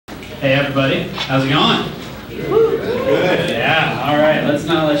Hey everybody, how's it going? Good. Yeah, all right, let's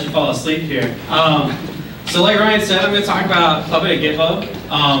not let you fall asleep here. So like Ryan said, I'm going to talk about Puppet at GitHub.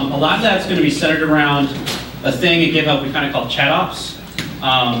 A lot of that's going to be centered around a thing at GitHub we kind of call chat ops.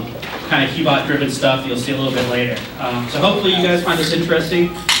 Kind of Qbot driven stuff you'll see a little bit later. So hopefully you guys find this interesting.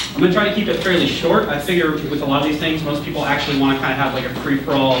 I'm going to try to keep it fairly short. I figure with a lot of these things, most people actually want to kind of have like a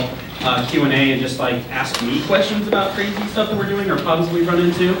free-for-all Q&A and just like ask me questions about crazy stuff that we're doing or problems we run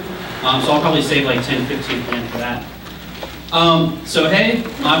into. So I'll probably save like 10, 15 minutes for that. So hey,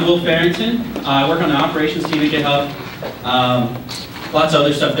 I'm Farrington. I work on the operations team at GitHub. Lots of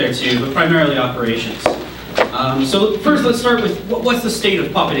other stuff there too, but primarily operations. So first, let's start with what's the state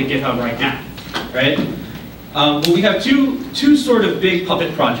of Puppet at GitHub right now, right? Well, we have two sort of big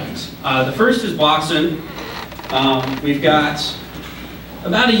Puppet projects. The first is Boxin. We've got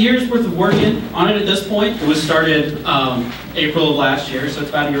about a year's worth of work on it at this point. It was started April of last year, so it's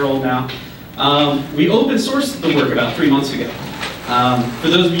about a year old now. We open sourced the work about 3 months ago. For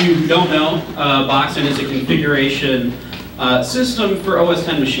those of you who don't know, Boxin is a configuration system for OS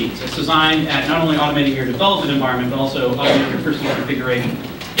X machines. It's designed at not only automating your development environment, but also automating your personal configuration.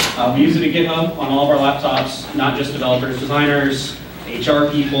 We use it at GitHub on all of our laptops, not just developers, designers,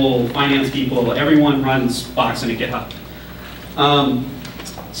 HR people, finance people, everyone runs Boxin at GitHub.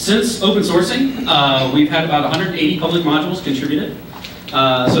 Since open sourcing, we've had about 180 public modules contributed,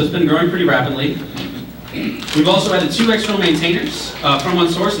 so it's been growing pretty rapidly. We've also added 2 external maintainers from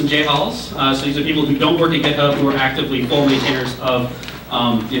OneSource and JHalls. So these are people who don't work at GitHub who are actively full maintainers of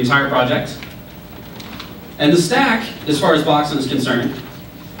the entire project. And the stack, as far as Boxin is concerned,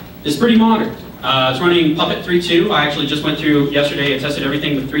 is pretty modern. It's running Puppet 3.2. I actually just went through yesterday and tested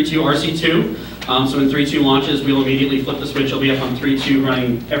everything with 3.2 RC2. So when 3.2 launches, we'll immediately flip the switch. It'll be up on 3.2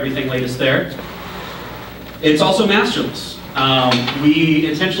 running everything latest there. It's also masterless. We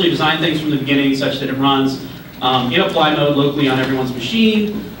intentionally designed things from the beginning such that it runs in apply mode locally on everyone's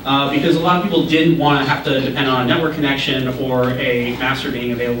machine because a lot of people didn't want to have to depend on a network connection or a master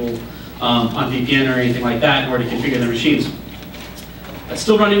being available on VPN or anything like that in order to configure their machines. It's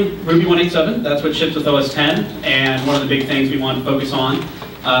still running Ruby 1.8.7. That's what ships with OS X, and one of the big things we wanted to focus on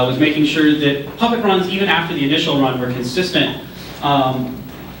was making sure that Puppet runs, even after the initial run, were consistent.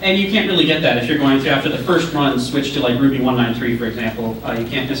 And you can't really get that if you're going to, after the first run, switch to like Ruby 1.9.3, for example. You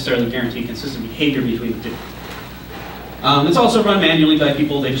can't necessarily guarantee consistent behavior between the two. It's also run manually by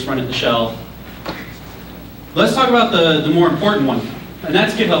people. They just run it in the shell. Let's talk about the more important one, and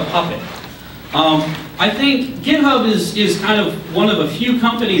that's GitHub Puppet. I think GitHub is kind of one of a few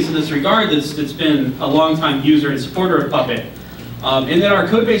companies in this regard that's been a long-time user and supporter of Puppet, in that our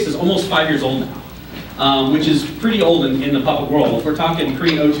code base is almost 5 years old now, which is pretty old in the Puppet world. We're talking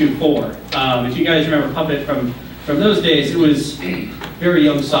pre-024. If you guys remember Puppet from those days, it was very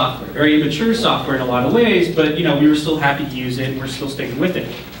young software, very immature software in a lot of ways, but we were still happy to use it, and we're still sticking with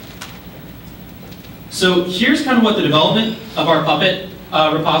it. So here's kind of what the development of our Puppet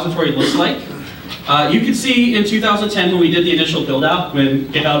repository looks like. You can see in 2010 when we did the initial build out, when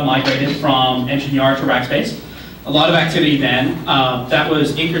GitHub migrated from NGR to Rackspace, a lot of activity then. That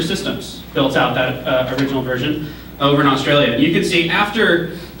was Anchor Systems built out that original version over in Australia. And you can see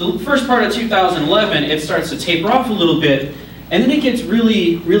after the first part of 2011, it starts to taper off a little bit, and then it gets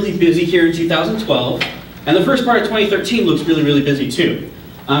really, really busy here in 2012. And the first part of 2013 looks really, really busy too.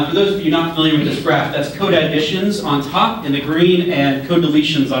 For those of you not familiar with this graph, that's code additions on top in the green and code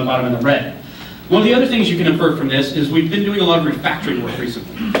deletions on bottom in the red. One of the other things you can infer from this is we've been doing a lot of refactoring work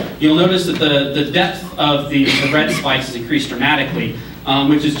recently. You'll notice that the depth of the red spikes has increased dramatically,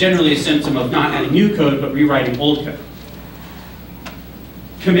 which is generally a symptom of not adding new code, but rewriting old code.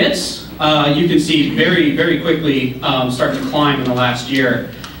 Commits, you can see very, very quickly start to climb in the last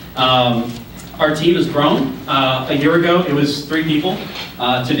year. Our team has grown. A year ago, it was 3 people.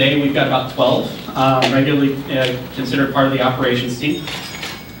 Today, we've got about 12, regularly considered part of the operations team.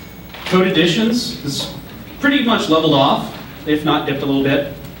 Code additions is pretty much leveled off, if not dipped a little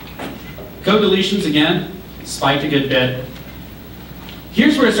bit. Code deletions, again, spiked a good bit.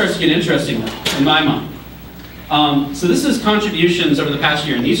 Here's where it starts to get interesting, though, in my mind. So this is contributions over the past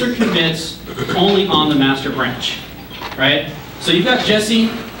year, and these are commits only on the master branch, right? So you've got Jesse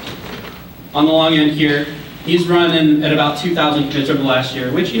on the long end here. He's running at about 2,000 commits over the last year,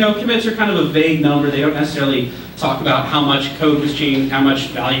 which, commits are kind of a vague number. They don't necessarily talk about how much code was changed, how much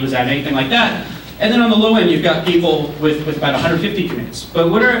value was added, anything like that. And then on the low end, you've got people with about 150 commits.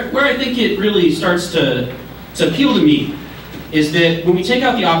 But where I think it really starts to appeal to me is that when we take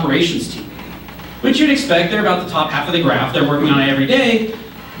out the operations team, which you'd expect, they're about the top half of the graph, they're working on it every day,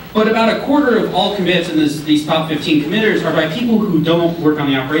 But about a quarter of all commits in these top 15 committers are by people who don't work on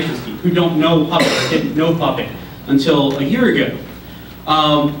the operations team, who don't know Puppet or didn't know Puppet until a year ago.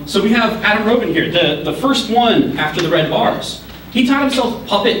 So we have Adam Robin here, the first one after the red bars. He taught himself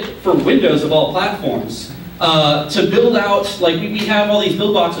Puppet for Windows of all platforms. To build out, like we have all these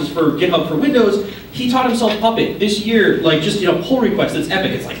build boxes for GitHub for Windows, he taught himself Puppet this year, like just pull request that's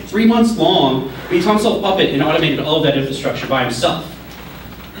epic. It's like 3 months long, but he taught himself Puppet and automated all of that infrastructure by himself.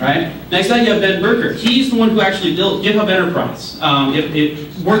 Right? Next up you have Ben Berker. He's the one who actually built GitHub Enterprise.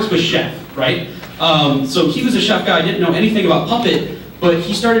 It works with Chef, right? So he was a Chef guy, didn't know anything about Puppet, but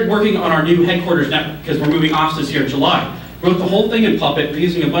he started working on our new headquarters network because we're moving offices here in July. Wrote the whole thing in Puppet. We're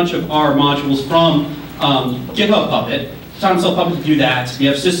using a bunch of our modules from GitHub Puppet. Taught himself Puppet to do that. We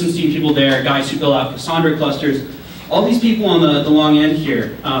have systems team people there, guys who build out Cassandra clusters. All these people on the long end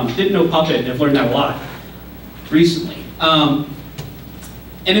here didn't know Puppet and have learned that a lot recently.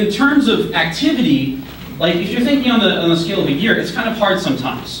 And in terms of activity, like if you're thinking on the scale of a year, it's kind of hard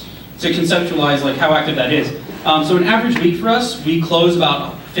sometimes to conceptualize like how active that is. So an average week for us, we close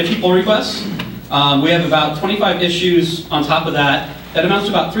about 50 pull requests. We have about 25 issues on top of that. That amounts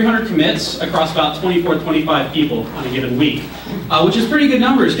to about 300 commits across about 24, 25 people on a given week, which is pretty good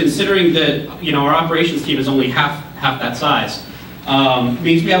numbers considering that our operations team is only half that size.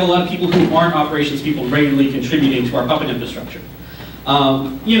 Means we have a lot of people who aren't operations people regularly contributing to our Puppet infrastructure.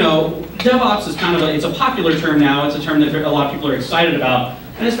 DevOps is kind of it's a popular term now. It's a term that a lot of people are excited about,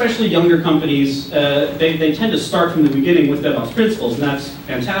 and especially younger companies, they tend to start from the beginning with DevOps principles, and that's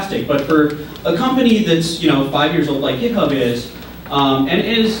fantastic. But for a company that's 5 years old like GitHub is, and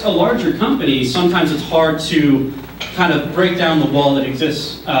is a larger company, sometimes it's hard to kind of break down the wall that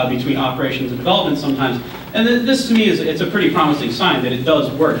exists between operations and development sometimes. And this to me it's a pretty promising sign that it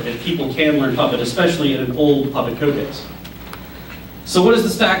does work, that people can learn Puppet, especially in an old Puppet code base. So what does the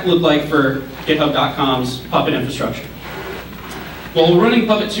stack look like for GitHub.com's Puppet infrastructure? Well, we're running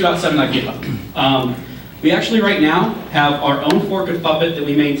Puppet 2.7.GitHub. We actually right now have our own fork of Puppet that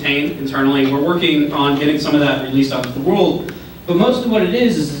we maintain internally. We're working on getting some of that released out to the world. But most of what it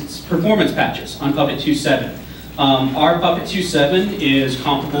is it's performance patches on Puppet 2.7. Our Puppet 2.7 is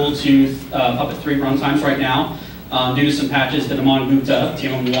comparable to Puppet 3 runtimes right now due to some patches that Aman Gupta,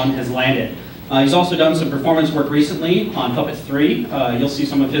 TM1, has landed. He's also done some performance work recently on Puppet 3. You'll see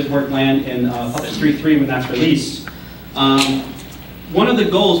some of his work land in Puppet 3.3 when that's released. One of the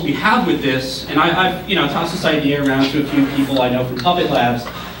goals we have with this, and I've tossed this idea around to a few people I know from Puppet Labs,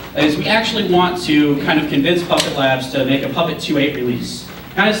 is we actually want to kind of convince Puppet Labs to make a Puppet 2.8 release.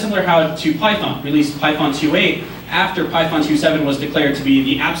 Kind of similar how to Python released Python 2.8 after Python 2.7 was declared to be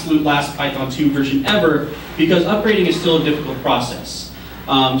the absolute last Python 2 version ever, because upgrading is still a difficult process.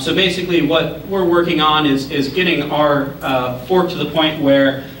 So basically what we're working on is getting our fork to the point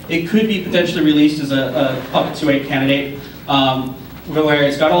where it could be potentially released as a Puppet 2.8 candidate, where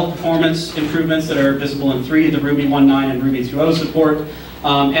it's got all the performance improvements that are visible in 3, the Ruby 1.9 and Ruby 2.0 support,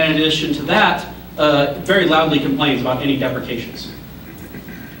 and in addition to that, very loudly complains about any deprecations.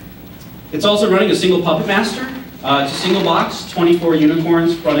 It's also running a single Puppet master. It's a single box, 24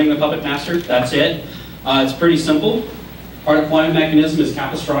 unicorns running the Puppet master, that's it. It's pretty simple. Our deployment mechanism is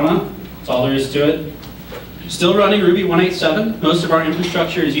Capistrano. That's all there is to it. Still running Ruby 1.8.7. Most of our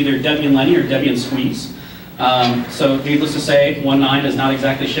infrastructure is either Debian Lenny or Debian Squeeze. So needless to say, 1.9 does not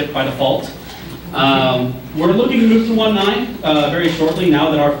exactly ship by default. We're looking to move to 1.9 very shortly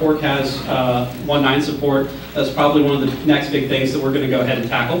now that our fork has 1.9 support. That's probably one of the next big things that we're going to go ahead and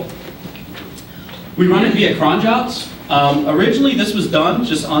tackle. We run it via cron jobs. Originally this was done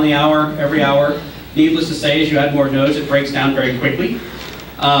just on the hour, every hour. Needless to say, as you add more nodes, it breaks down very quickly.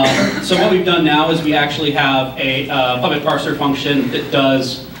 So what we've done now is we actually have a Puppet parser function that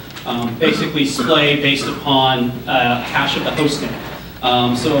does basically splay based upon hash of the host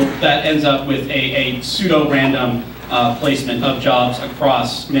name. So that ends up with a pseudo-random placement of jobs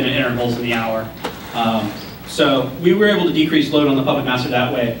across minute intervals in the hour. So we were able to decrease load on the Puppet master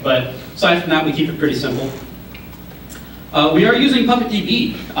that way, but aside from that, we keep it pretty simple. We are using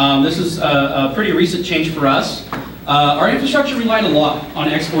PuppetDB. This is a pretty recent change for us. Our infrastructure relied a lot on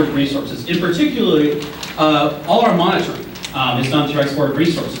exported resources. In particular, all our monitoring is done through exported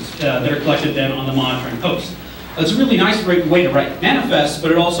resources that are collected then on the monitoring host. It's a really nice way to write manifests,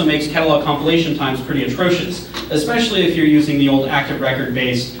 but it also makes catalog compilation times pretty atrocious, especially if you're using the old active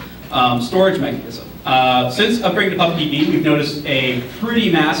record-based storage mechanism. Since upgrading to PuppetDB, we've noticed a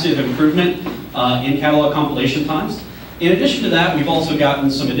pretty massive improvement in catalog compilation times. In addition to that, we've also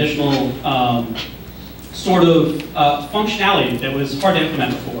gotten some additional sort of functionality that was hard to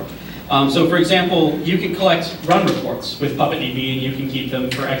implement before. So for example, you can collect run reports with PuppetDB and you can keep them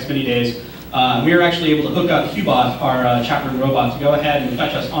for X many days. We are actually able to hook up Qbot, our chat room robot, to go ahead and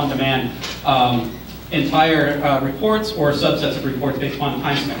fetch us on demand entire reports or subsets of reports based upon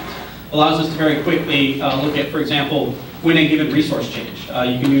time spans. Allows us to very quickly look at, for example, when a given resource changed.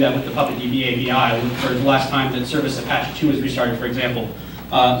 You can do that with the PuppetDB API for the last time that service Apache 2 was restarted, for example.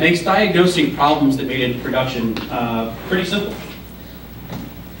 Makes diagnosing problems that made it into production pretty simple.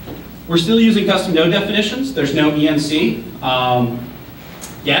 We're still using custom node definitions. There's no ENC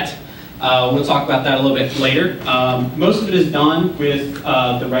yet. We'll talk about that a little bit later. Most of it is done with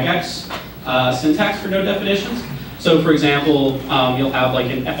the regex syntax for node definitions. So for example, you'll have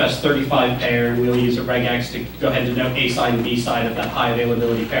like an FS35 pair, and we'll use a regex to go ahead and denote A side and B side of that high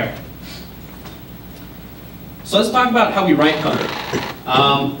availability pair. So let's talk about how we write code.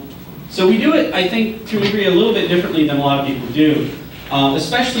 So we do it, I think, to a degree a little bit differently than a lot of people do,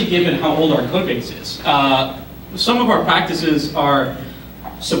 especially given how old our code base is. Some of our practices are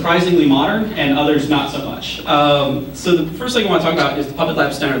surprisingly modern, and others not so much. So the first thing I want to talk about is the Puppet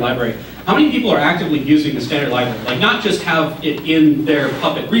Lab standard library. How many people are actively using the standard library? Like, not just have it in their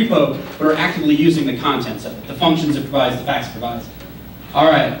Puppet repo, but are actively using the contents of it, the functions it provides, the facts it provides.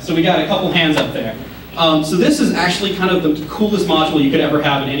 All right, so we got a couple hands up there. So this is actually kind of the coolest module you could ever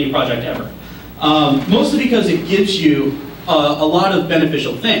have in any project ever. Mostly because it gives you a lot of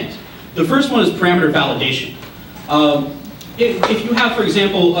beneficial things. The first one is parameter validation. If you have, for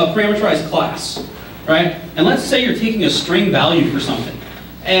example, a parameterized class, right? And let's say you're taking a string value for something.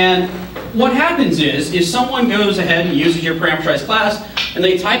 And what happens is, if someone goes ahead and uses your parameterized class, and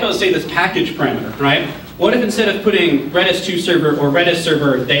they type out, say, this package parameter, right? What if instead of putting Redis 2 server or Redis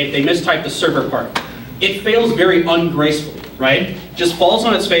server, they mistype the server part? It fails very ungracefully, right? Just falls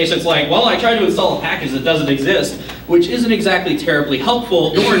on its face. It's like, well, I tried to install a package that doesn't exist, which isn't exactly terribly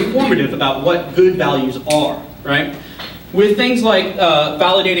helpful nor informative about what good values are, right? With things like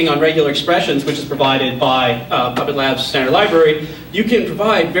validating on regular expressions, which is provided by Puppet Lab's standard library, you can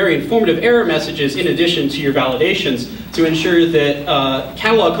provide very informative error messages in addition to your validations to ensure that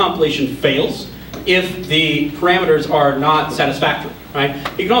catalog compilation fails if the parameters are not satisfactory, right?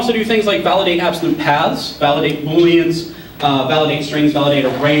 You can also do things like validate absolute paths, validate booleans, validate strings, validate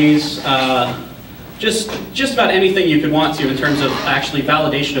arrays, just about anything you could want to in terms of actually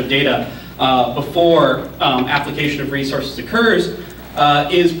validation of data before application of resources occurs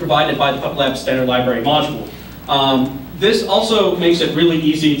is provided by the Puppet Lab standard library module. This also makes it really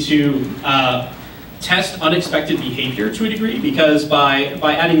easy to test unexpected behavior to a degree, because by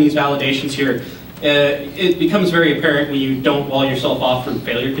adding these validations here, it becomes very apparent when you don't wall yourself off from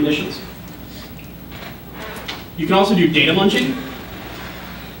failure conditions. You can also do data munching.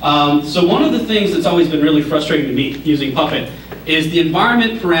 So one of the things that's always been really frustrating to me using Puppet is the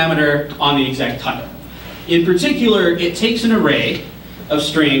environment parameter on the exec title. In particular, it takes an array of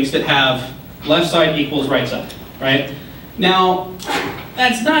strings that have left side equals right side, right? Now,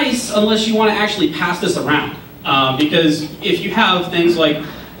 that's nice unless you want to actually pass this around. Because if you have things like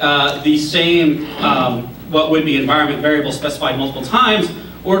the same, what would be environment variable specified multiple times,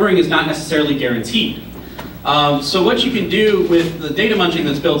 ordering is not necessarily guaranteed. So what you can do with the data munching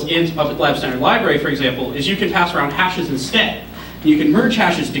that's built into Puppet Lab standard library, for example, is you can pass around hashes instead. You can merge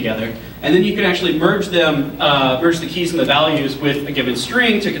hashes together, and then you can actually merge them, merge the keys and the values with a given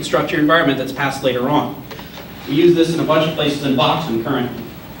string to construct your environment that's passed later on. We use this in a bunch of places in Boxen currently.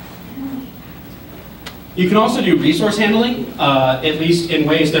 You can also do resource handling, at least in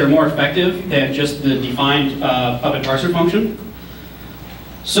ways that are more effective than just the defined Puppet parser function.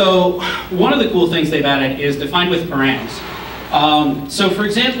 So one of the cool things they've added is defined with params. So for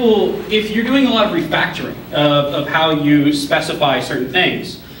example, if you're doing a lot of refactoring of how you specify certain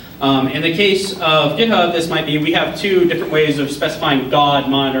things, in the case of GitHub, this might be, we have two different ways of specifying God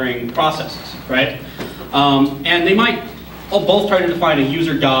monitoring processes, right? And they might both try to define a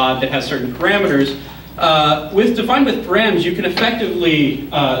user God that has certain parameters. With defined with params, you can effectively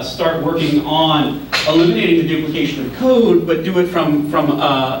start working on eliminating the duplication of code, but do it from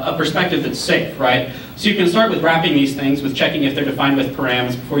a perspective that's safe, right? So you can start with wrapping these things with checking if they're defined with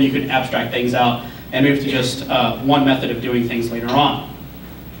params before you can abstract things out and move to just one method of doing things later on.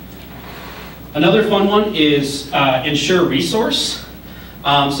 Another fun one is ensure resource.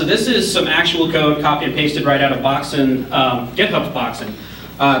 So this is some actual code copy and pasted right out of Boxen, GitHub's Boxen,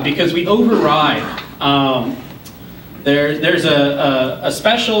 because we override. There's a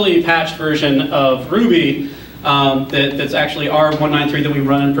specially patched version of Ruby that's actually R193 that we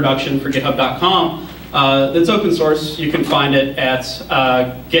run in production for GitHub.com. That's open source. You can find it at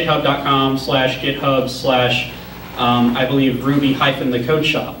github.com/github/ I believe Ruby-the code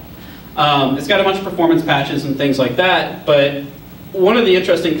shop. It's got a bunch of performance patches and things like that, but one of the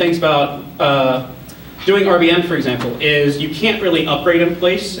interesting things about doing RBM, for example, is you can't really upgrade in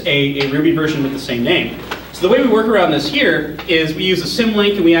place a Ruby version with the same name. So the way we work around this here is we use a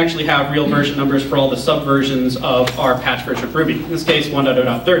symlink, and we actually have real version numbers for all the subversions of our patch version of Ruby, in this case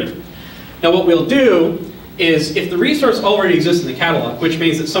 1.0.30. Now what we'll do is, if the resource already exists in the catalog, which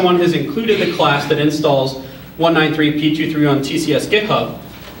means that someone has included the class that installs 193p23 on TCS GitHub,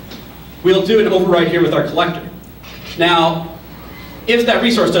 we'll do an override here with our collector. Now, if that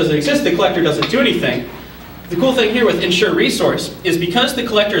resource doesn't exist, the collector doesn't do anything. The cool thing here with ensure resource is because the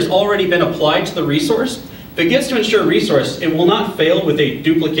collector has already been applied to the resource, if it gets to ensure resource, it will not fail with a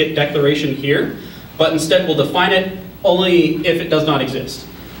duplicate declaration here, but instead will define it only if it does not exist.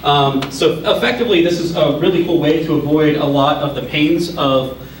 So effectively, this is a really cool way to avoid a lot of the pains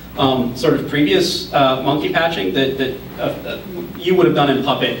of sort of previous monkey patching that you would have done in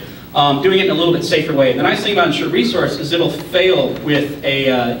Puppet. Doing it in a little bit safer way. The nice thing about ensure resource is it'll fail with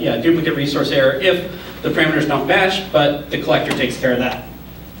a duplicate resource error if the parameters don't match, but the collector takes care of that.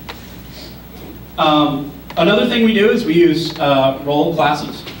 Another thing we do is we use role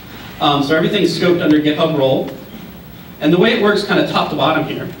classes. So everything's scoped under GitHub role. And the way it works kind of top to bottom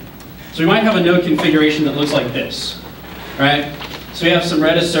here. So we might have a node configuration that looks like this, right? So we have some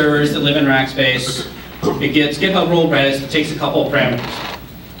Redis servers that live in Rackspace. It gets GitHub role Redis, it takes a couple of parameters.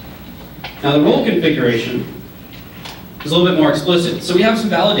 Now the role configuration is a little bit more explicit. So we have some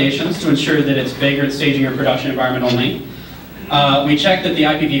validations to ensure that it's Vagrant staging or production environment only. We check that the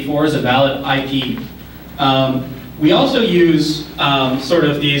IPv4 is a valid IP. We also use sort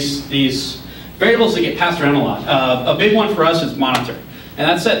of these variables that get passed around a lot. A big one for us is monitor. And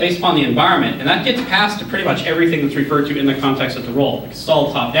that's set based upon the environment. And that gets passed to pretty much everything that's referred to in the context of the role. It's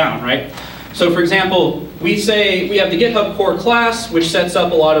all top down, right? So for example, we say we have the GitHub core class, which sets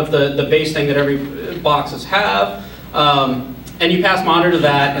up a lot of the base thing that every boxes have. And you pass monitor to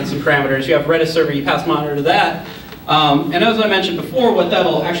that and some parameters. You have Redis server, you pass monitor to that. And as I mentioned before, what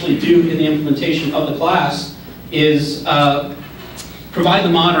that'll actually do in the implementation of the class is provide the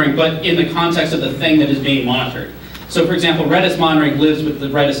monitoring, but in the context of the thing that is being monitored. So for example, Redis monitoring lives with the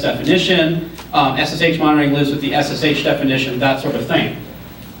Redis definition, SSH monitoring lives with the SSH definition, that sort of thing.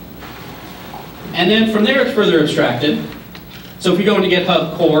 And then from there, it's further abstracted. So if we go into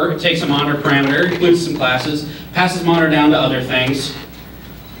GitHub core, it takes a monitor parameter, includes some classes, passes monitor down to other things,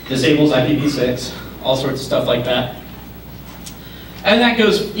 disables IPv6, all sorts of stuff like that. And that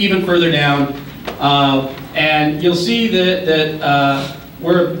goes even further down. And you'll see that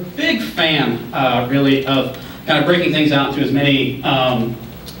we're a big fan, really, of kind of breaking things out to as many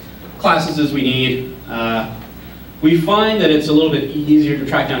classes as we need. We find that it's a little bit easier to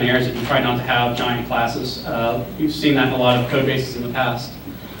track down errors if you try not to have giant classes. We've seen that in a lot of code bases in the past.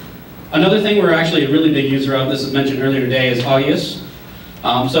 Another thing we're actually a really big user of, this was mentioned earlier today, is Augeus.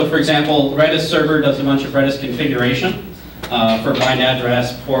 So for example, Redis server does a bunch of Redis configuration for bind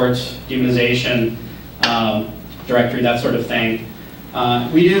address, port, demonization, directory, that sort of thing.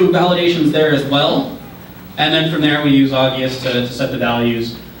 We do validations there as well. And then from there we use Augeus to set the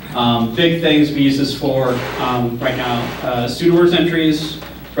values. Big things we use this for right now, sudoers entries,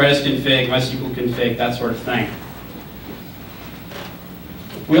 Redis config, MySQL config, that sort of thing.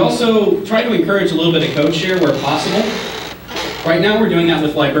 We also try to encourage a little bit of code share where possible. Right now we're doing that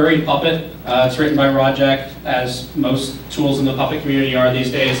with library Puppet. It's written by Rajek, as most tools in the Puppet community are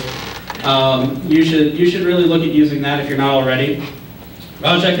these days. You should really look at using that if you're not already.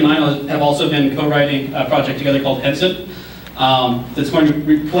 Rajek and I have also been co-writing a project together called Headset. That's going to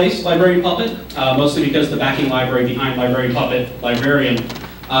replace Librarian Puppet, mostly because the backing library behind Librarian Puppet, Librarian,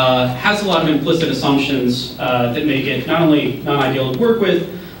 has a lot of implicit assumptions that make it not only non-ideal to work with,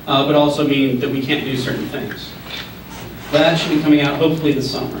 but also mean that we can't do certain things. That should be coming out hopefully this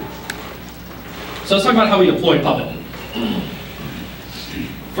summer. So let's talk about how we deploy Puppet.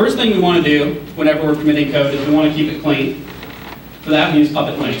 First thing we want to do whenever we're committing code is we want to keep it clean. For that, we use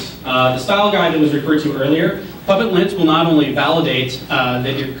Puppet lints. The style guide that was referred to earlier, Puppet lints will not only validate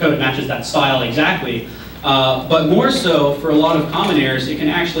that your code matches that style exactly, but more so, for a lot of common errors, it can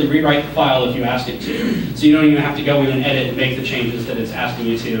actually rewrite the file if you ask it to. So you don't even have to go in and edit and make the changes that it's asking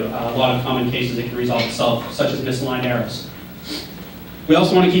you to. A lot of common cases it can resolve itself, such as misaligned errors. We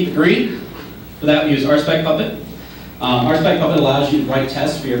also want to keep it green. For that, we use RSpec Puppet. RSpec Puppet allows you to write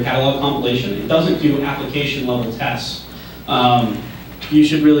tests for your catalog compilation. It doesn't do application level tests. You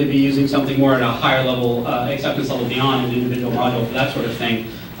should really be using something more at a higher level, acceptance level beyond an individual module for that sort of thing,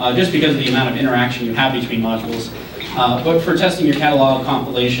 just because of the amount of interaction you have between modules. But for testing your catalog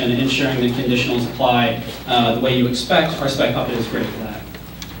compilation, ensuring that conditionals apply the way you expect, RSpec Puppet is great for that.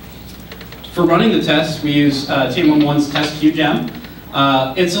 For running the tests, we use TM11's test queue gem.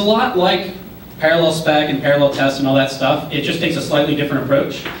 It's a lot like parallel spec and parallel test and all that stuff. It just takes a slightly different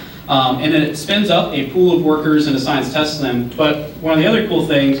approach. And then it spins up a pool of workers and assigns tests to them. But one of the other cool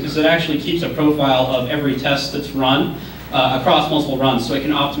things is it actually keeps a profile of every test that's run across multiple runs, so it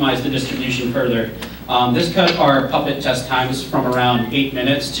can optimize the distribution further. This cut our Puppet test times from around 8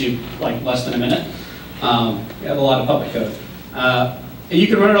 minutes to like less than a minute. We have a lot of Puppet code. And you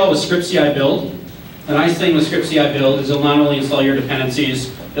can run it all with script CI build. The nice thing with script CI build is it'll not only install your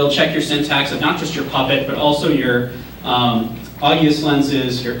dependencies, it'll check your syntax of not just your Puppet, but also your Augius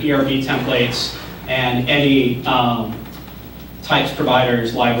lenses, your ERB templates, and any types,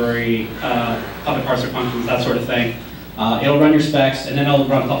 providers, library, Puppet parser functions, that sort of thing. It'll run your specs, and then it'll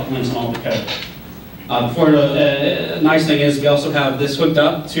run Puppet links on all the code. The nice thing is we also have this hooked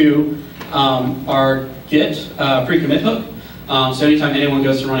up to our Git pre-commit hook. So anytime anyone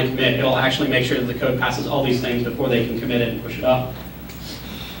goes to run a commit, it'll actually make sure that the code passes all these things before they can commit it and push it up.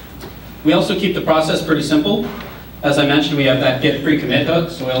 We also keep the process pretty simple. As I mentioned, we have that Git pre-commit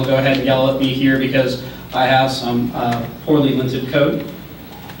hook, so it'll go ahead and yell at me here because I have some poorly linted code.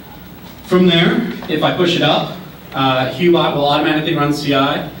 From there, if I push it up, Hubot will automatically run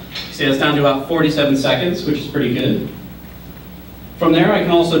CI. See, it's down to about 47 seconds, which is pretty good. From there, I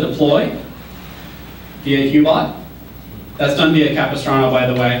can also deploy via Hubot. That's done via Capistrano, by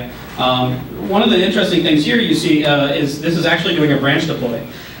the way. One of the interesting things here you see is this is actually doing a branch deploy.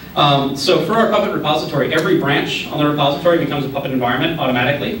 So for our Puppet repository, every branch on the repository becomes a Puppet environment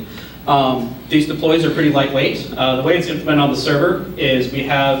automatically. These deploys are pretty lightweight. The way it's implemented on the server is we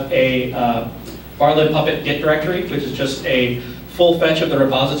have a varlib puppet git directory, which is just a full fetch of the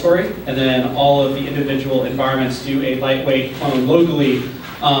repository, and then all of the individual environments do a lightweight clone locally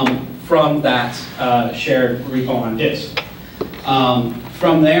from that shared repo on disk.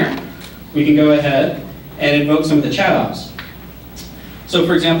 From there, we can go ahead and invoke some of the chat ops. So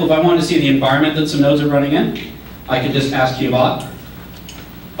for example, if I want to see the environment that some nodes are running in, I can just ask Hubot.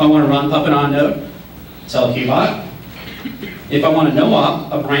 If I want to run Puppet on node, tell Hubot. If I want to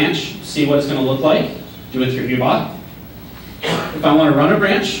no-op a branch, see what it's going to look like, do it through Hubot. If I want to run a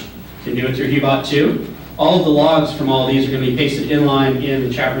branch, can do it through Hubot too. All of the logs from all of these are going to be pasted inline in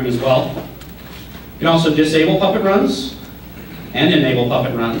the chat room as well. You can also disable Puppet runs and enable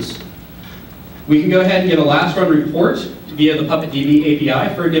Puppet runs. We can go ahead and get a last run report via the PuppetDB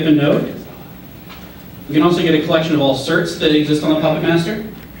API for a given node. We can also get a collection of all certs that exist on the Puppet master.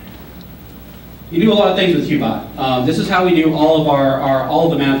 You do a lot of things with Hubot. This is how we do all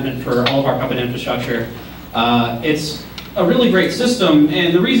of the management for all of our Puppet infrastructure. It's a really great system,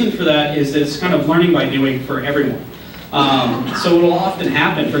 and the reason for that is that it's kind of learning by doing for everyone. So what will often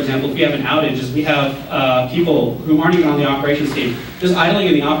happen, for example, if we have an outage, is we have people who aren't even on the operations team just idling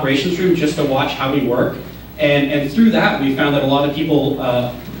in the operations room just to watch how we work. And through that, we found that a lot of people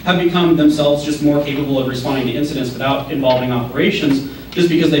have become themselves just more capable of responding to incidents without involving operations, just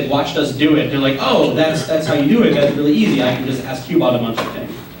because they've watched us do it. They're like, oh, that's how you do it. That's really easy. I can just ask Hubot a bunch of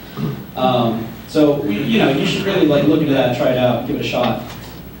things. So you should really look into that, try it out, give it a shot.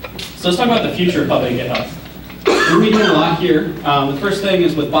 So let's talk about the future of Puppet and GitHub. We're going to be doing a lot here. The first thing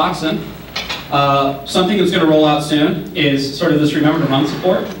is with Boxen. Something that's going to roll out soon is sort of this remember to run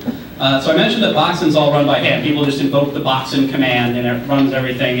support. So I mentioned that Boxen's all run by hand. People just invoke the Boxen command and it runs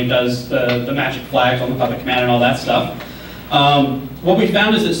everything. It does the magic flags on the Puppet command and all that stuff. What we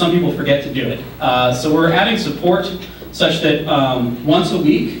found is that some people forget to do it. So we're adding support such that once a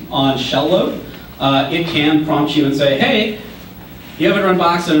week on shell load, it can prompt you and say, hey, you haven't run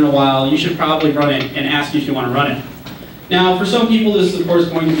Boxen in a while, you should probably run it, and ask you if you want to run it. Now, for some people, this is of course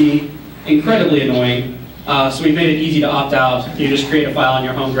going to be incredibly annoying. So we've made it easy to opt out. You just create a file in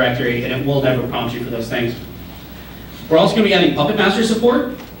your home directory, and it will never prompt you for those things. We're also going to be adding Puppet Master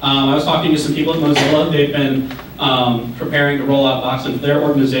support. I was talking to some people at Mozilla. They've been preparing to roll out Boxen for their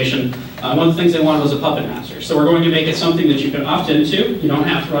organization. One of the things they wanted was a Puppet Master. So we're going to make it something that you can opt into. You don't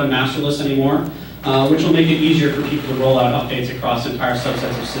have to run masterless anymore, which will make it easier for people to roll out updates across entire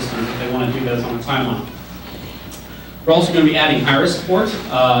subsets of systems if they want to do those on a timeline. We're also going to be adding Hira support.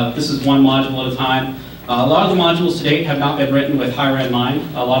 This is one module at a time. A lot of the modules to date have not been written with Hira in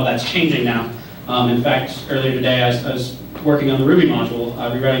mind. A lot of that's changing now. In fact, earlier today I was working on the Ruby module,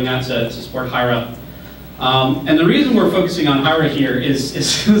 rewriting that to support Hira. And the reason we're focusing on Hira here is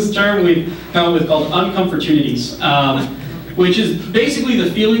this term we've come up with called uncomfortunities, which is basically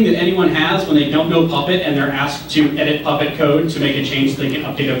the feeling that anyone has when they don't know Puppet and they're asked to edit Puppet code to make a change so they can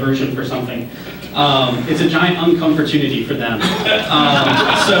update a version for something. It's a giant uncomfortunity for them.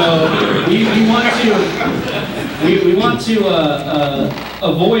 So we want to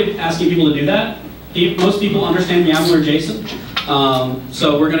avoid asking people to do that. Most people understand YAML or JSON.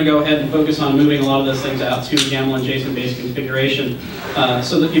 So we're going to go ahead and focus on moving a lot of those things out to YAML and JSON-based configuration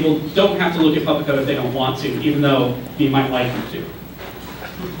so that people don't have to look at Puppet code if they don't want to, even though you might like them to.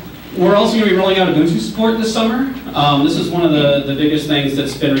 We're also going to be rolling out Ubuntu support this summer. This is one of the biggest things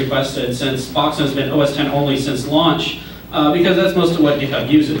that's been requested since Boxen has been OS 10 only since launch, because that's most of what GitHub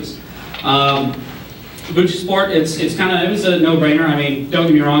uses. Ubuntu support, it was a no-brainer. I mean, don't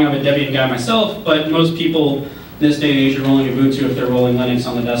get me wrong, I'm a Debian guy myself, but most people in this day and age are rolling Ubuntu if they're rolling Linux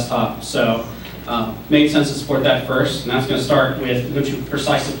on the desktop. So made sense to support that first, and that's going to start with Ubuntu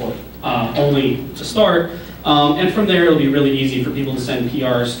Precise support only to start. And from there, it'll be really easy for people to send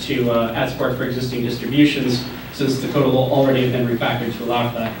PRs to add support for existing distributions, since the code will already have been refactored to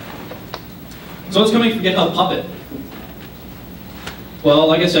allow for that. So what's coming for GitHub Puppet? Well,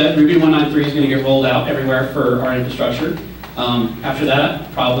 like I said, Ruby 193 is going to get rolled out everywhere for our infrastructure. After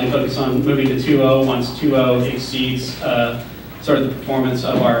that, probably focus on moving to 2.0 once 2.0 exceeds sort of the performance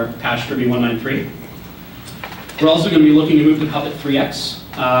of our patched Ruby 193. We're also going to be looking to move to Puppet 3x.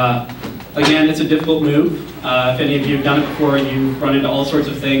 Again, it's a difficult move. If any of you have done it before, you've run into all sorts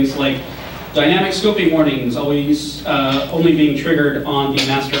of things like dynamic scoping warnings always only being triggered on the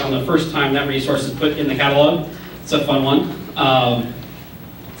master on the first time that resource is put in the catalog. It's a fun one.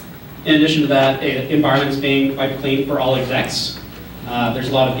 In addition to that, environments being quite clean for all execs. There's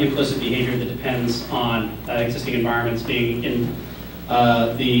a lot of implicit behavior that depends on existing environments being in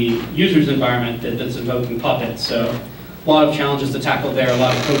the user's environment that's invoking Puppet. So a lot of challenges to tackle there, a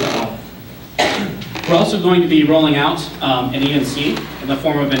lot of code to audit. We're also going to be rolling out an ENC in the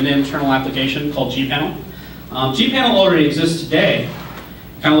form of an internal application called gpanel. Gpanel already exists today.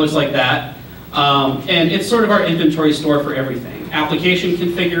 Kind of looks like that. And it's sort of our inventory store for everything. Application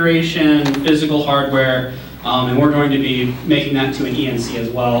configuration, physical hardware, and we're going to be making that to an ENC as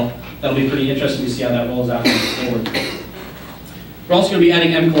well. That'll be pretty interesting to see how that rolls out going forward. We're also going to be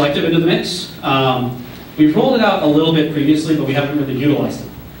adding mcollective into the mix. We've rolled it out a little bit previously, but we haven't really utilized it.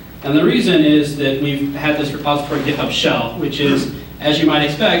 And the reason is that we've had this repository GitHub shell, which is, as you might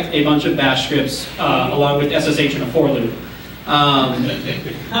expect, a bunch of bash scripts along with SSH and a for loop.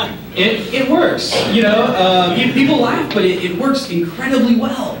 It works, you know. People laugh, but it works incredibly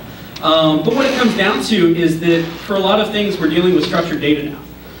well. But what it comes down to is that for a lot of things, we're dealing with structured data now.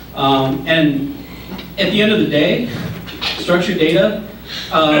 And at the end of the day, structured data,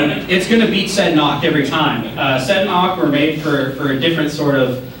 it's going to beat sednock every time. Sednock were made for a different sort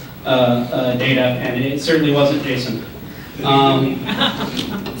of data, and it certainly wasn't JSON.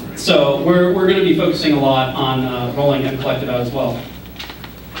 So we're going to be focusing a lot on rolling mcollective out as well.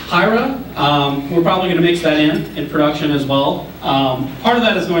 Hyra, we're probably going to mix that in production as well. Part of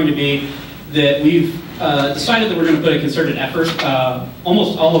that is going to be that we've decided that we're going to put a concerted effort.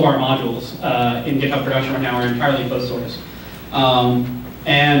 Almost all of our modules in GitHub production right now are entirely closed source.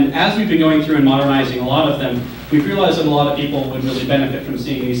 And as we've been going through and modernizing a lot of them, we've realized that a lot of people would really benefit from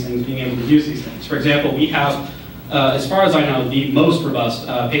seeing these things, being able to use these things. For example, we have, as far as I know, the most robust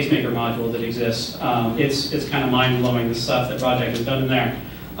pacemaker module that exists. It's kind of mind-blowing, the stuff that Project has done in there.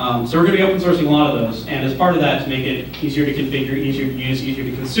 So we're going to be open sourcing a lot of those. And as part of that, to make it easier to configure, easier to use, easier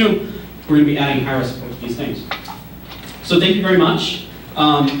to consume, we're going to be adding Hyra support to these things. So thank you very much.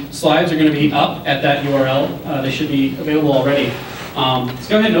 Slides are going to be up at that URL. They should be available already. Let's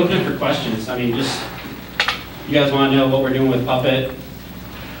go ahead and open it for questions. I mean, just, you guys want to know what we're doing with Puppet?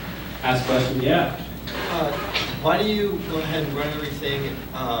 Ask questions, yeah. Why do you go ahead and run everything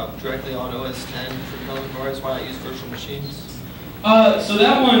directly on OS 10 for development bars? Why not use virtual machines? So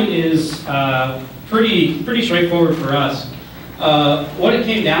that one is pretty straightforward for us. What it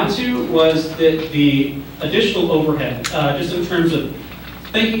came down to was that the additional overhead, just in terms of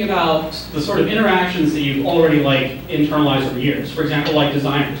thinking about the sort of interactions that you've already internalized over years. For example, like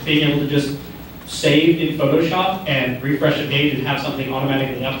designers, being able to just save in Photoshop and refresh a page and have something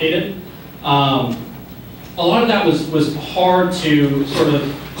automatically updated. A lot of that was hard to sort of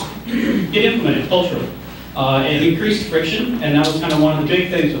get implemented culturally. It increased friction, and that was kind of one of the big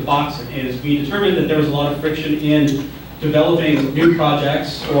things with Boxen, is we determined that there was a lot of friction in developing new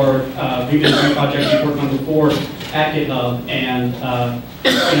projects or revisiting projects we've worked on before at GitHub. And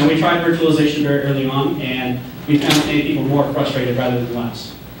we tried virtualization very early on, and we found it made people more frustrated rather than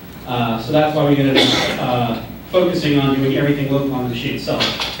less. So that's why we ended up focusing on doing everything local on the machine itself.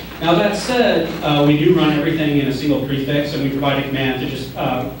 Now that said, we do run everything in a single prefix, and we provide a command to just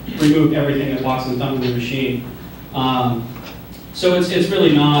remove everything that Boxen's done with the machine. So it's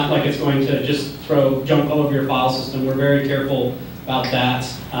really not like it's going to just jump all over your file system. We're very careful about that.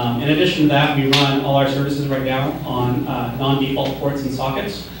 In addition to that, we run all our services right now on non-default ports and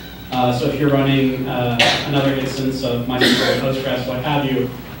sockets. So if you're running another instance of MySQL, Postgres, what have you,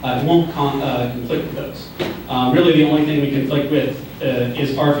 it won't conflict with those. Really the only thing we conflict with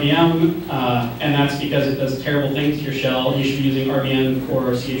is RVM, and that's because it does terrible things to your shell. You should be using RVM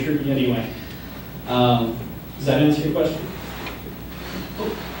or chruby anyway. Does that answer your question?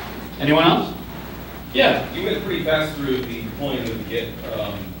 Cool. Anyone else? Yeah. You went pretty fast through the deploying of the Git,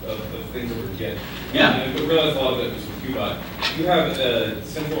 of things over Git. Yeah. And I realized a lot of it was with Qbot. You have a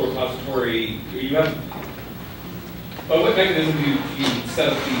central repository, by what mechanism do you set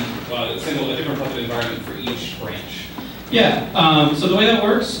up a different Puppet environment for each branch? Yeah, so the way that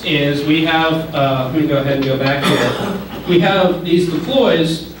works is we have, let me go ahead and go back here. We have these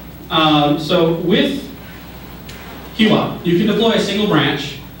deploys. So with Qbot, you can deploy a single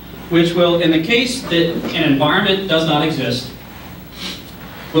branch, which will, in the case that an environment does not exist,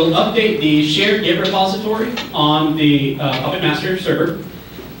 will update the shared Git repository on the Puppet master server,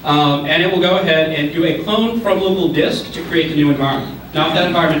 and it will go ahead and do a clone from local disk to create the new environment. Now, if that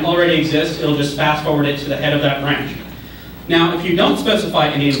environment already exists, it'll just fast forward it to the head of that branch. Now, if you don't specify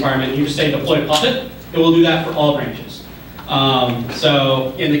any environment, you just say deploy Puppet, it will do that for all branches.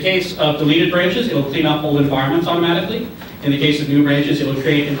 So in the case of deleted branches, it'll clean up old environments automatically. In the case of new branches, it'll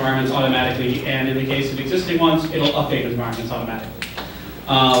create environments automatically. And in the case of existing ones, it'll update environments automatically.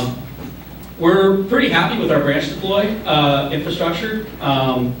 We're pretty happy with our branch deploy infrastructure.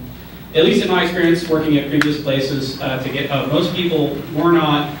 At least in my experience working at previous places to GitHub, most people were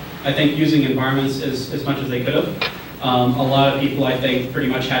not, I think, using environments as much as they could have. A lot of people, I think, pretty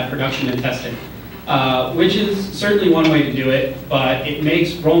much had production and testing, which is certainly one way to do it, but it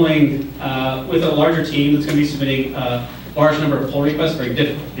makes rolling with a larger team that's going to be submitting a large number of pull requests very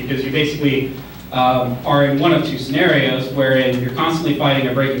difficult, because you basically are in one of two scenarios wherein you're constantly fighting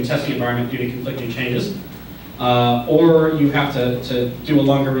a breaking testing environment due to conflicting changes, or you have to do a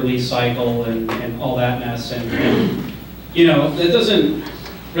longer release cycle and all that mess, and you know, that doesn't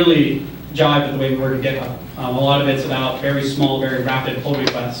really jive with the way we work at GitHub. A lot of it's about very small, very rapid pull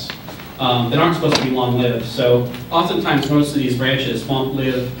requests that aren't supposed to be long-lived. So oftentimes most of these branches won't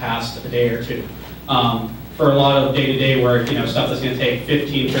live past a day or two. For a lot of day-to-day work, you know, stuff that's going to take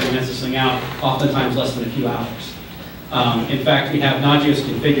 15, 30 minutes to sling out, oftentimes less than a few hours. In fact, we have Nagios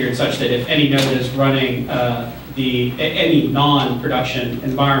configured such that if any node is running any non-production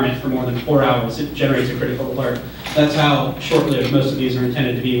environment for more than 4 hours, it generates a critical alert. That's how short-lived most of these are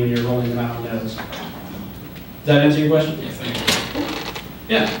intended to be when you're rolling them out on nodes. Does that answer your question? Yes, thank you.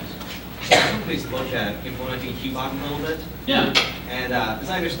 Yeah. Please look at implementing Qbot a little bit. Yeah. And as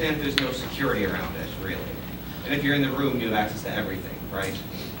I understand, there's no security around it, really. And if you're in the room, you have access to everything, right?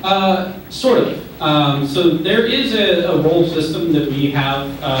 Sort of. So there is a role system that we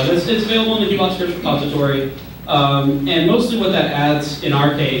have that's available in the Qbot scripts repository. And mostly what that adds in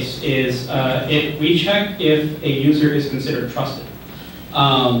our case is we check if a user is considered trusted.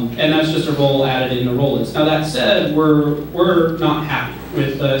 And that's just a role added in the role list. Now that said, we're not happy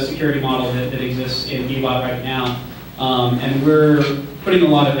with the security model that exists in Qbot right now. And we're putting a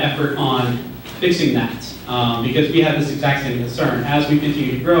lot of effort on fixing that because we have this exact same concern. As we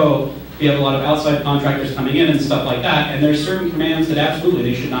continue to grow, we have a lot of outside contractors coming in and stuff like that, and there's certain commands that absolutely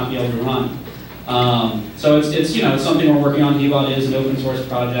they should not be able to run. So it's you know, it's something we're working on. Qbot is an open source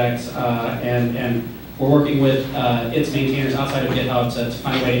project, and we're working with its maintainers outside of GitHub to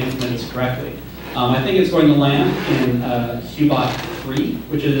find a way to implement this correctly. I think it's going to land in Qbot 3,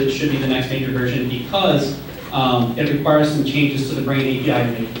 which should be the next major version, because it requires some changes to the Brain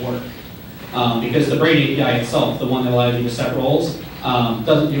API to make it work. Because the Brain API itself, the one that allows you to set roles,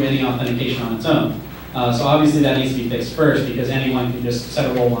 doesn't do any authentication on its own. So obviously that needs to be fixed first, because anyone can just set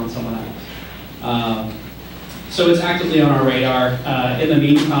a role on someone else. So it's actively on our radar. In the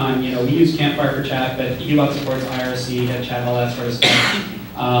meantime, you know, we use Campfire for chat, but Qbot supports IRC, head chat, all that sort of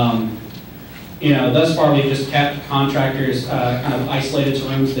stuff. You know, thus far we've just kept contractors kind of isolated to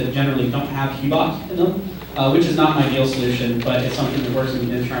rooms that generally don't have Qbot in them, which is not an ideal solution, but it's something that works in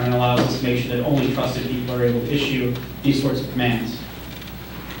the interim and allows us to make sure that only trusted people are able to issue these sorts of commands.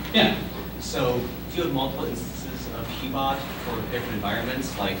 Yeah? So do you have multiple instances of Qbot for different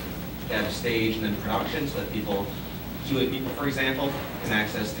environments, like dev stage and then production, so that people, QA people, for example, can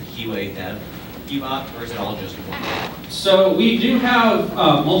access the QA dev Qbot, or is it all just one? So we do have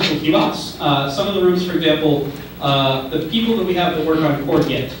multiple Qbots. Some of the rooms, for example, the people that we have that work on core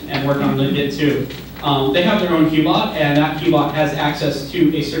Git and work on libgit too, they have their own Qbot, and that Qbot has access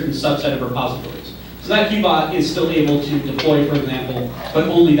to a certain subset of repositories. So that qbot is still able to deploy, for example, but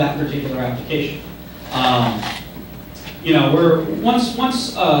only that particular application. You know,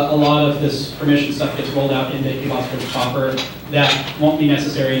 once a lot of this permission stuff gets rolled out into qbots for the software, that won't be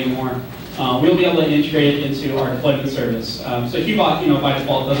necessary anymore. We'll be able to integrate it into our deployment service. So qbot, you know, by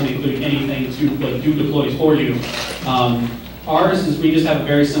default doesn't include anything to do deploys for you. Ours is we just have a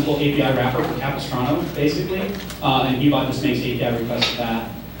very simple API wrapper for Capistrano, basically, and qbot just makes API requests for that.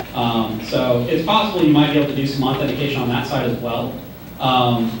 So it's possible you might be able to do some authentication on that side as well.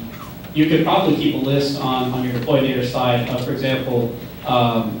 You could probably keep a list on your deploy side of, for example,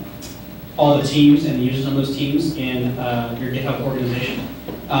 all the teams and the users on those teams in your GitHub organization.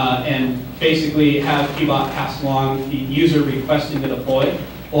 And basically have qbot pass along the user requesting the deploy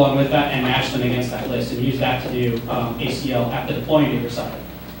along with that and match them against that list and use that to do ACL at the deploying data side.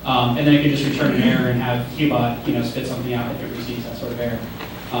 And then it can just return an error and have qbot, you know, spit something out if it receives that sort of error.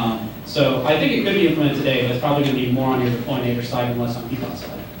 So I think it could be implemented today, but it's probably going to be more on your deploying data side and less on qbot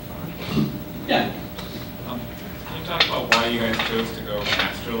side. Yeah. Can you talk about why you guys chose to go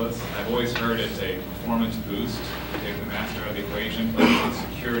masterless? I've always heard it's a performance boost to take the master out of the equation, but it's a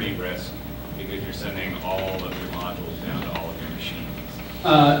security risk because you're sending all of your modules down to all of your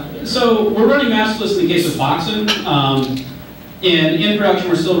machines. So we're running masterless in the case of Boxen. And in production,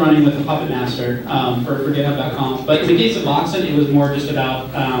 we're still running with the Puppet Master for GitHub.com. But in the case of Boxen, it was more just about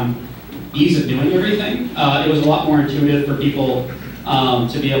ease of doing everything. It was a lot more intuitive for people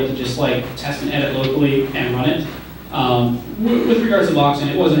to be able to just like test and edit locally and run it. With regards to Boxen,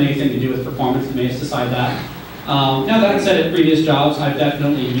 it wasn't anything to do with performance. It made us decide that. Now that said, at previous jobs, I've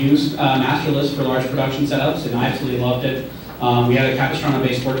definitely used masterless for large production setups, and I absolutely loved it. We had a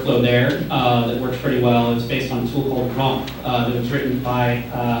Capistrano-based workflow there that works pretty well. It's based on a tool called Rump that was written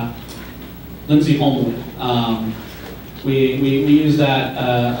by Lindsay Holmwood. We use that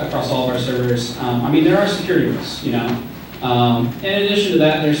across all of our servers. I mean, there are security risks, you know. In addition to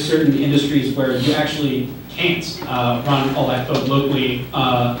that, there's certain industries where you actually can't run all that code locally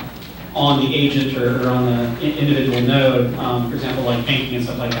on the agent or on the individual node. For example, like banking and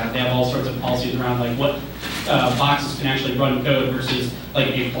stuff like that. They have all sorts of policies around like what boxes can actually run code versus like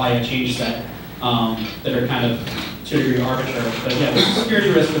if you apply a change set that are kind of to a degree arbitrary. But yeah, there's a security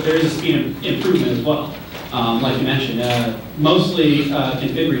risk, but there is a speed improvement as well. Like you mentioned, mostly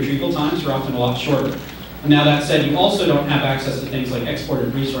config retrieval times are often a lot shorter. Now that said, you also don't have access to things like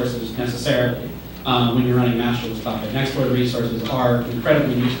exported resources necessarily when you're running masterless Puppet. And exported resources are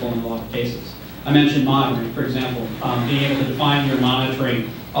incredibly useful in a lot of cases. I mentioned monitoring, for example, being able to define your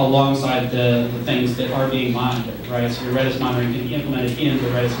monitoring alongside the things that are being monitored, right? So your Redis monitoring can be implemented in the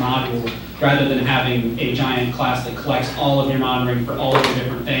Redis module rather than having a giant class that collects all of your monitoring for all of your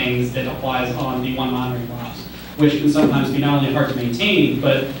different things that applies on the one monitoring box, which can sometimes be not only hard to maintain,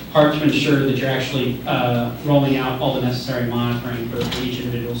 but hard to ensure that you're actually rolling out all the necessary monitoring for each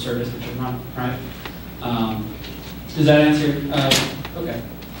individual service that you're running, right? Does that answer? Okay.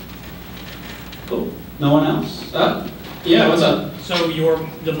 Cool. No one else? Yeah, what's up? So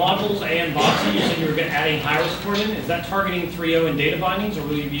the modules and Boxen, you said you were adding higher support in. Is that targeting 3.0 and data bindings, or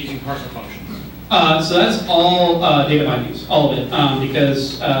will you be using parser functions? So that's all data bindings, all of it,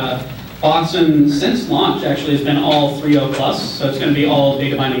 because Boxen, since launch, actually has been all 3.0 plus, so it's going to be all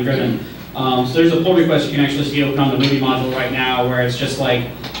data binding driven. So there's a pull request you can actually see open on the movie module right now, where it's just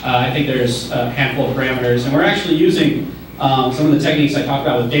like, I think there's a handful of parameters, and we're actually using some of the techniques I talked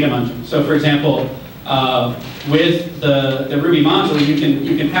about with data munging. So for example, with the Ruby module,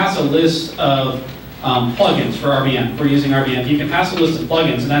 you can pass a list of plugins for RBM. If we're using RBM, you can pass a list of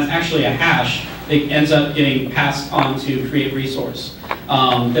plugins, and that's actually a hash that ends up getting passed on to create resource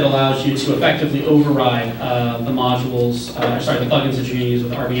that allows you to effectively override the modules, the plugins that you're going to use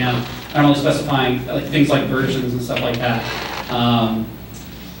with RBM, not only specifying things like versions and stuff like that.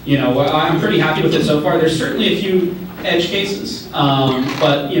 You know, I'm pretty happy with it so far. There's certainly a few edge cases,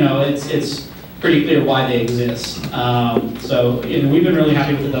 but you know, it's pretty clear why they exist. So you know, we've been really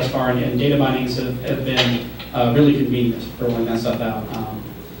happy with it thus far, and data bindings have been really convenient for rolling that stuff out.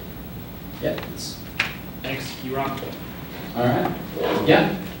 Yeah. Thanks. You rock. All right.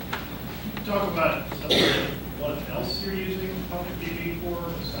 Yeah. Talk about what else you're using Puppet DB for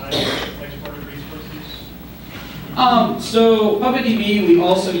besides exported resources. So PuppetDB, we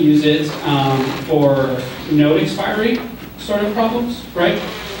also use it for node expiry sort of problems, right?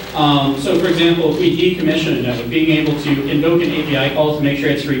 So for example, if we decommission a node, being able to invoke an API call to make sure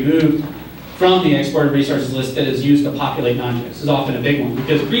it's removed from the exported resources list that is used to populate non-JS is often a big one,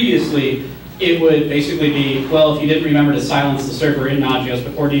 because previously it would basically be, well, if you didn't remember to silence the server in Nagios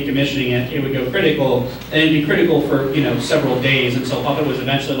before decommissioning it, it would go critical, and it'd be critical for several days until Puppet was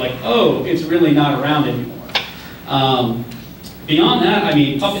eventually like, oh, it's really not around anymore. Beyond that, I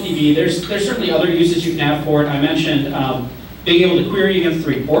mean, PuppetDB, there's certainly other uses you can have for it. I mentioned being able to query against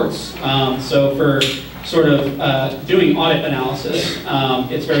the reports. So for sort of doing audit analysis,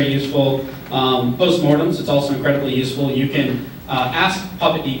 it's very useful. Postmortems, it's also incredibly useful. You can ask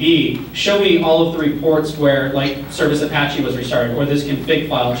PuppetDB, show me all of the reports where, like, Service Apache was restarted, or this config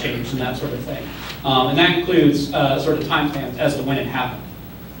file changed, and that sort of thing. And that includes sort of timestamps as to when it happened.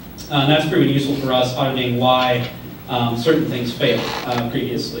 That's proven useful for us, auditing why certain things failed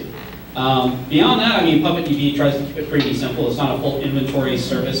previously. Beyond that, I mean, PuppetDB tries to keep it pretty simple. It's not a full inventory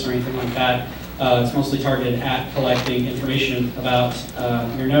service or anything like that. It's mostly targeted at collecting information about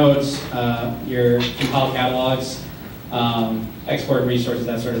your nodes, your compiled catalogs, export resources,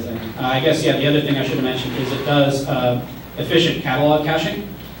 that sort of thing. I guess, yeah, the other thing I should have mentioned is it does efficient catalog caching.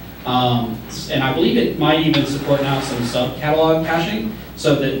 And I believe it might even support now some sub-catalog caching,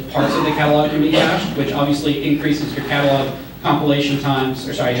 so that parts of the catalog can be cached, which obviously increases your catalog compilation times,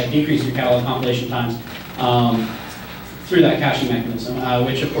 or sorry, decreases your catalog compilation times through that caching mechanism,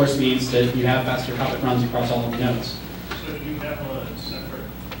 which of course means that you have faster Puppet runs across all of the nodes. So do you have a separate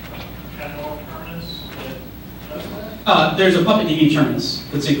catalog terminus that does that? There's a PuppetDB terminus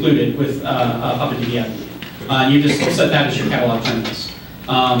that's included with PuppetDB IDE. You just set that as your catalog terminus.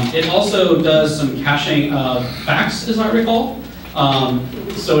 It also does some caching of facts, as I recall.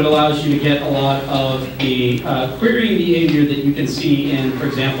 So it allows you to get a lot of the querying behavior that you can see in, for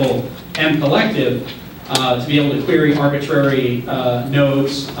example, mcollective, to be able to query arbitrary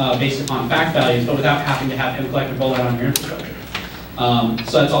nodes based upon fact values, but without having to have mcollective roll out on your infrastructure.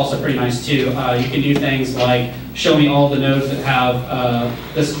 So that's also pretty nice too. You can do things like show me all the nodes that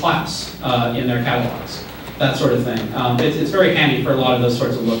have this class in their catalogs, that sort of thing. It's very handy for a lot of those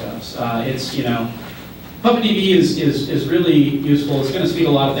sorts of lookups. PuppetDB is really useful. It's going to speed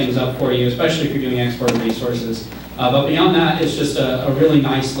a lot of things up for you, especially if you're doing export of resources. But beyond that, it's just a really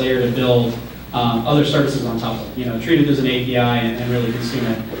nice layer to build other services on top of. Treat it as an API and really consume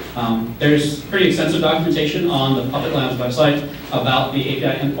it. There's pretty extensive documentation on the Puppet Labs website about the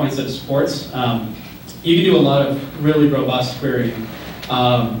API endpoints that it supports. You can do a lot of really robust querying.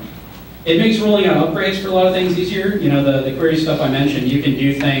 It makes rolling out upgrades for a lot of things easier. The query stuff I mentioned, you can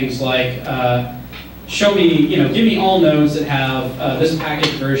do things like show me, give me all nodes that have this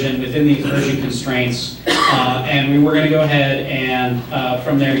package version within these version constraints, and we're going to go ahead and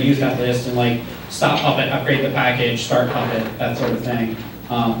from there use that list and like stop Puppet, upgrade the package, start Puppet, that sort of thing.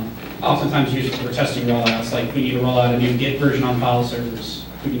 Oftentimes used for testing rollouts, like we need to roll out a new Git version on file servers.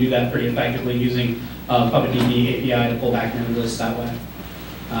 We can do that pretty effectively using PuppetDB API to pull back into lists that way.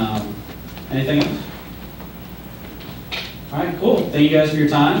 Anything else? All right, cool. Thank you guys for your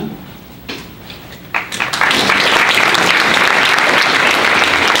time.